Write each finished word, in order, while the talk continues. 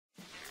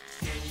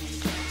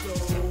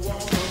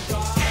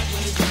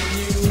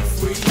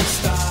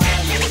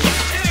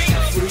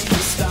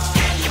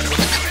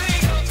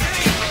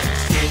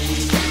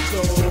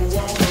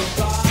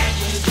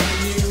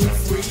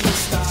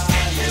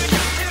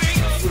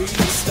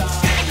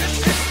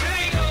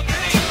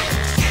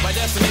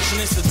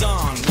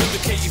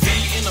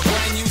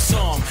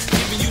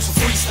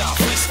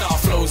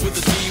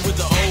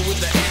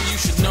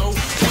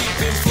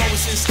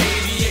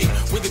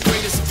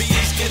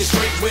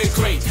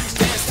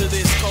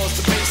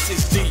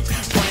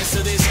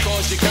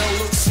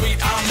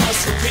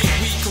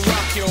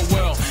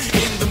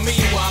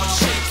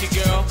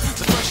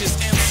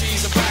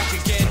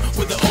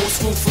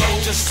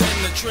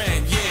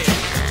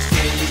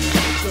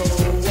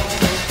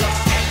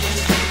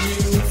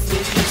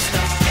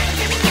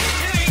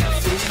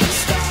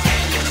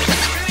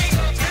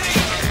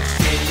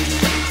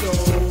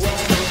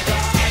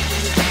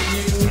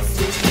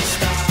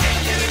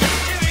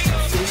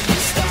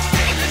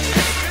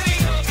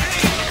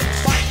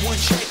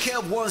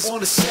at once on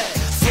the set.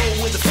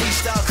 Flow with the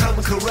freestyle,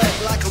 coming correct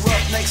like a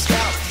roughneck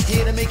scout.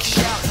 Here to make you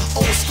shout,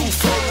 old school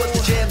flow, what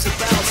the jam's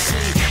about. See,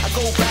 I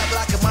go back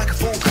like a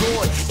microphone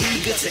cord,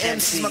 eager to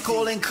MC my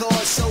calling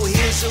card. So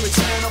here's a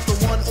return of the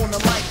one on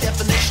the mic.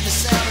 Definition of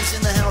sound is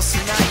in the house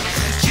tonight.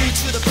 Due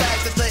to the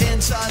fact that the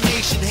entire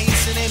nation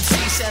hates an MC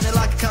sounding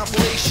like a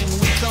compilation.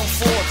 We come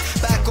forth,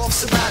 back off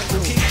sabbatical,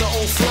 keep the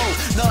old flow,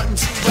 nothing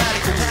too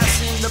radical.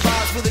 Passing the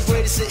vibes with the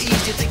greatest of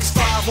ease. You think it's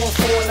 5 on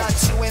 4, not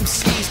 2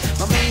 MCs.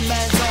 My main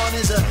man's on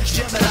is a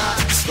Gemini.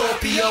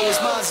 Scorpio is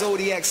my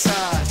zodiac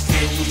sign.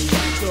 Here we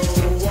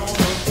go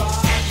on.